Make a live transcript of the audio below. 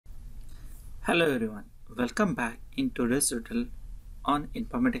Hello everyone, welcome back in today's tutorial on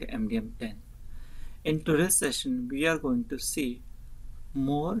Informatica MDM 10. In today's session, we are going to see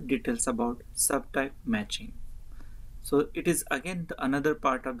more details about subtype matching. So it is again another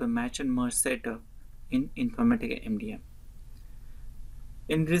part of the match and merge setup in Informatica MDM.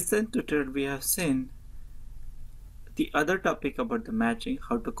 In recent tutorial, we have seen the other topic about the matching,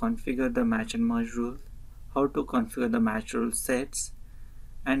 how to configure the match and merge rule, how to configure the match rule sets,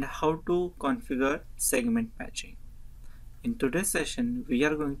 and how to configure segment matching. In today's session, we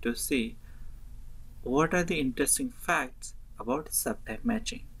are going to see what are the interesting facts about subtype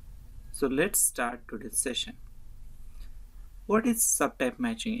matching. So let's start today's session. What is subtype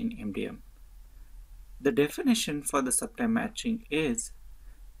matching in MDM? The definition for the subtype matching is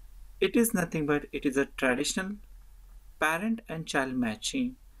it is nothing but it is a traditional parent and child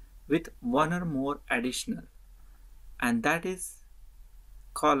matching with one or more additional, and that is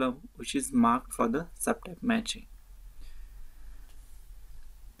column which is marked for the subtype matching.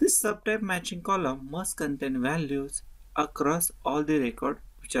 This subtype matching column must contain values across all the records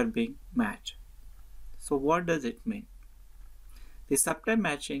which are being matched. So what does it mean? The subtype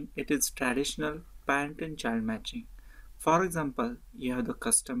matching, it is traditional parent and child matching. For example, you have the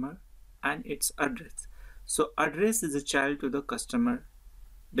customer and its address. So address is a child to the customer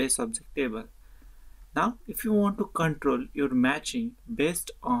base object table. Now if you want to control your matching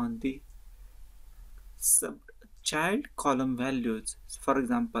based on the child column values, for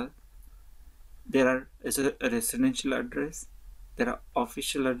example, there is a residential address, there are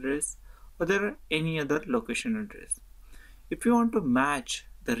official address, or there are any other location address. If you want to match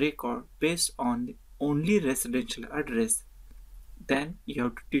the record based on the only residential address, then you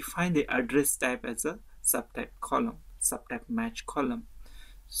have to define the address type as a subtype column, subtype match column.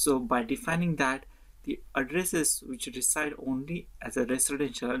 So by defining that, the addresses which reside only as a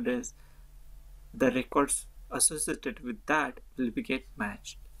residential address, the records associated with that will be get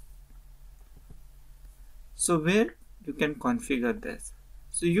matched. So where you can configure this?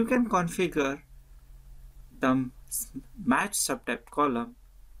 So you can configure the match subtype column.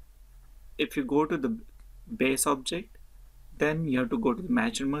 If you go to the base object, then you have to go to the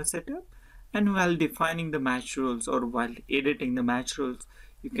match and merge setup, and while defining the match rules or while editing the match rules,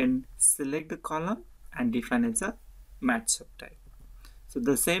 you can select the column and define as a match subtype. So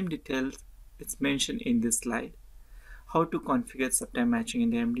the same details is mentioned in this slide. How to configure subtype matching in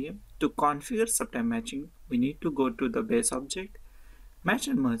the MDM? To configure subtype matching, we need to go to the base object, match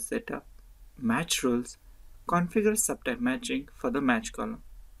and merge setup, match rules, configure subtype matching for the match column.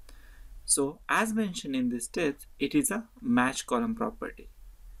 So as mentioned in this steps, it is a match column property.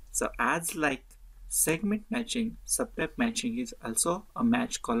 So as like segment matching, subtype matching is also a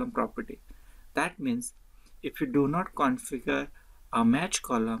match column property. That means if you do not configure a match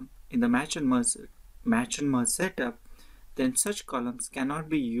column in the match and merge setup, then such columns cannot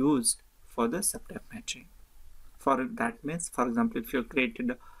be used for the subtype matching. For that means, for example, if you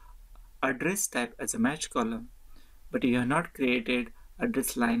created address type as a match column, but you have not created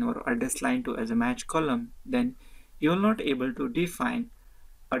address line or address line 2 as a match column, then you will not able to define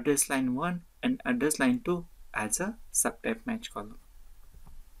address line 1 and address line 2 as a subtype match column.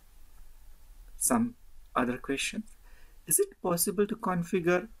 Some other questions. Is it possible to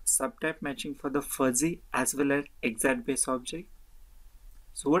configure subtype matching for the fuzzy as well as exact base object?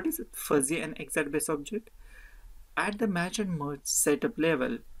 So what is it, fuzzy and exact base object? At the match and merge setup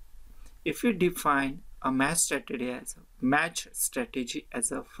level, if you define a match strategy as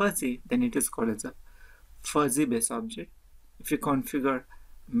a fuzzy, then it is called as a fuzzy base object. If you configure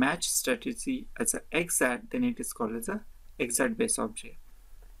match strategy as a exact, then it is called as a exact base object.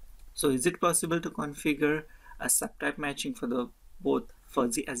 So is it possible to configure a subtype matching for the both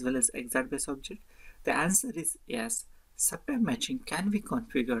fuzzy as well as exact base object? The answer is yes. Subtype matching can be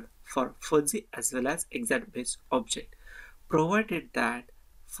configured for fuzzy as well as exact base object, provided that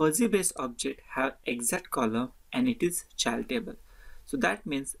fuzzy base object have exact column and it is child table. So that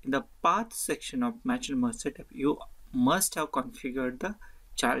means in the path section of match and merge setup, you must have configured the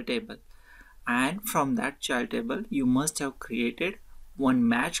child table, and from that child table you must have created one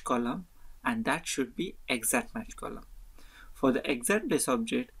match column, and that should be exact match column. For the exact base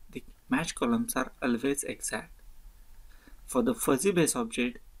object, the match columns are always exact. For the fuzzy base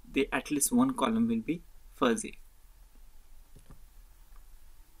object, at least one column will be fuzzy.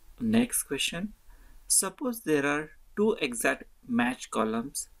 Next question. Suppose there are two exact match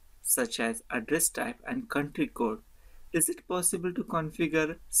columns such as address type and country code. Is it possible to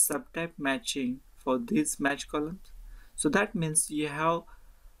configure subtype matching for these match columns? So that means you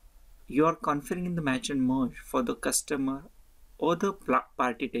are configuring the match and merge for the customer or the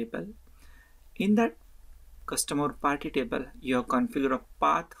party table, In that customer party table, you have configured a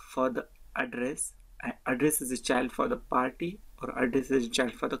path for the address. Address is a child for the party, or address is a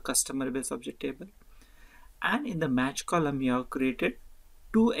child for the customer base object table. And in the match column, you have created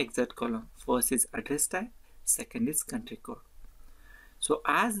two exact columns. First is address type, second is country code. So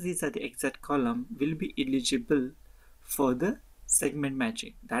as these are the exact column, will be eligible for the segment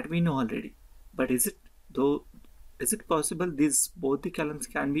matching, that we know already. But is it possible these both the columns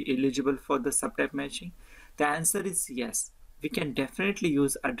can be eligible for the subtype matching? The answer is yes. We can definitely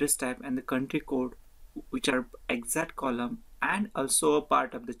use address type and the country code, which are exact column and also a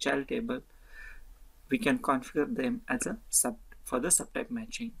part of the child table. We can configure them as a for the subtype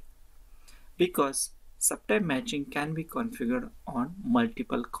matching, because subtype matching can be configured on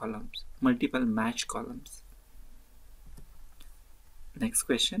multiple columns, multiple match columns. Next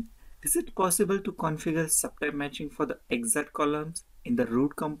question. Is it possible to configure subtype matching for the exact columns in the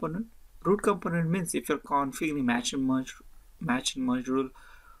root component? Root component means if you're configuring match and merge rule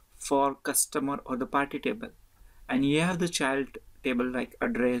for customer or the party table, and you have the child table like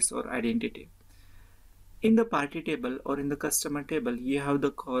address or identity. In the party table or in the customer table, you have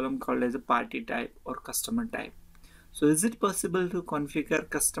the column called as a party type or customer type. So is it possible to configure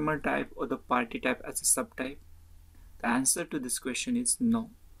customer type or the party type as a subtype? The answer to this question is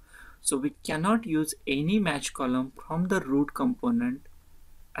no. So we cannot use any match column from the root component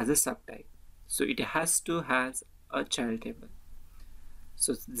as a subtype. So it has to have a child table.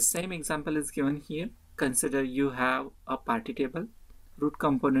 So the same example is given here. Consider you have a party table, root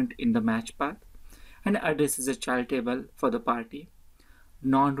component in the match path, and address is a child table for the party,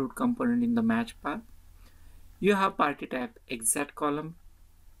 non-root component in the match path. You have party type exact column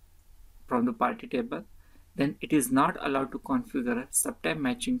from the party table, then it is not allowed to configure a subtype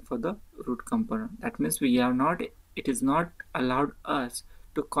matching for the root component. That means it is not allowed us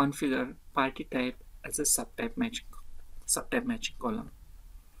to configure party type as a subtype matching column.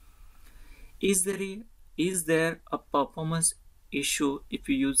 Is there a performance issue if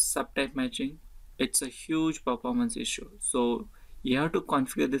you use subtype matching? It's a huge performance issue. So you have to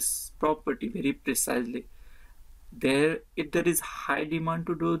configure this property very precisely. If there is high demand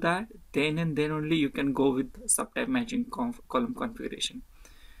to do that, then and then only you can go with subtype matching column configuration.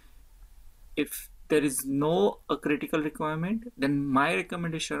 If there is no a critical requirement, then my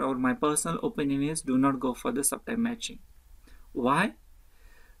recommendation or my personal opinion is do not go for the subtype matching. Why?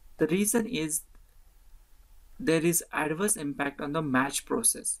 The reason is there is adverse impact on the match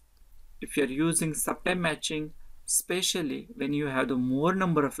process. If you are using subtype matching, especially when you have the more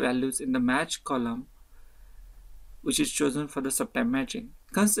number of values in the match column, which is chosen for the subtype matching.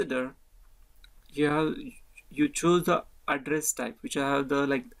 Consider you choose the address type, which have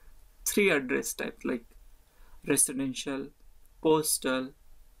the three address types like residential, postal,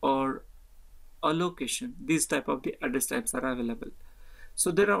 or a location. These type of the address types are available. So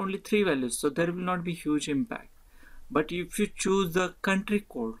there are only three values, so there will not be huge impact. But if you choose the country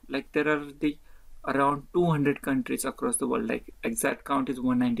code, like there are around 200 countries across the world, like exact count is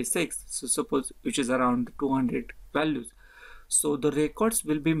 196, so suppose, which is around 200 values. So the records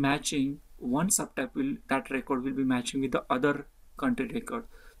will be matching, one subtype that record will be matching with the other country record.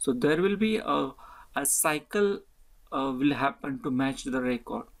 So there will be a cycle will happen to match the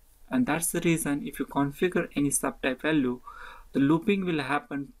record, and that's the reason if you configure any subtype value, the looping will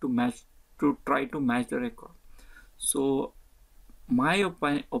happen to try to match the record. So my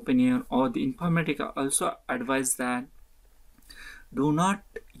opinion, or the Informatica also advise that do not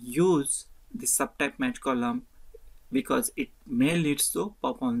use the subtype match column because it may lead to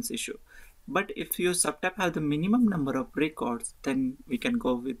performance issue. But if your subtype has the minimum number of records, then we can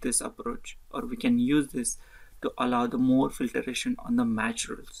go with this approach, or we can use this to allow the more filtration on the match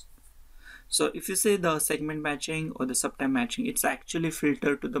rules. So if you say the segment matching or the subtype matching, it's actually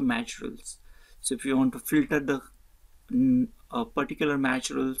filtered to the match rules. So if you want to filter the particular match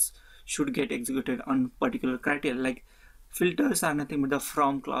rules should get executed on particular criteria, like filters are nothing but the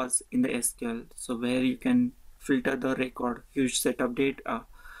from clause in the SQL, so where you can filter the record, huge set of data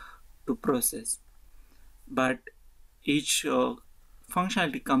to process. But each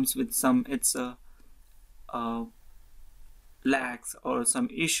functionality comes with some lags or some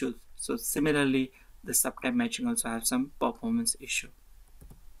issues. So similarly, the subtype matching also have some performance issue.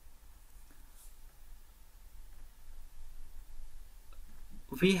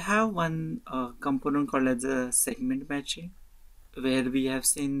 We have one component called as a segment matching, where we have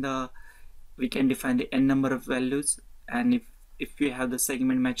seen we can define the n number of values, and if we have the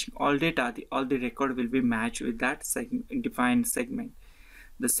segment matching all data, all the record will be matched with that defined segment.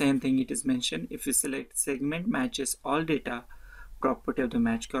 The same thing it is mentioned, if we select segment matches all data property of the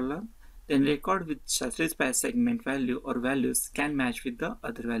match column, then record with satisfied segment value or values can match with the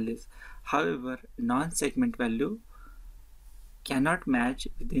other values. However, non-segment value cannot match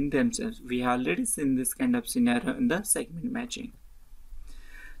within themselves. We have already seen this kind of scenario in the segment matching.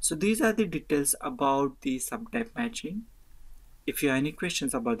 So these are the details about the subtype matching. If you have any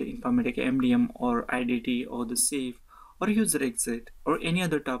questions about the Informatica MDM or IDT or the SAFE or user exit or any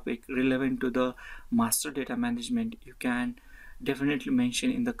other topic relevant to the master data management, you can definitely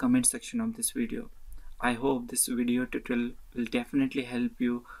mention in the comment section of this video. I hope this video tutorial will definitely help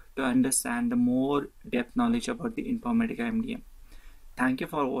you to understand the more depth knowledge about the Informatica MDM. Thank you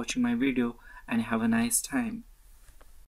for watching my video and have a nice time.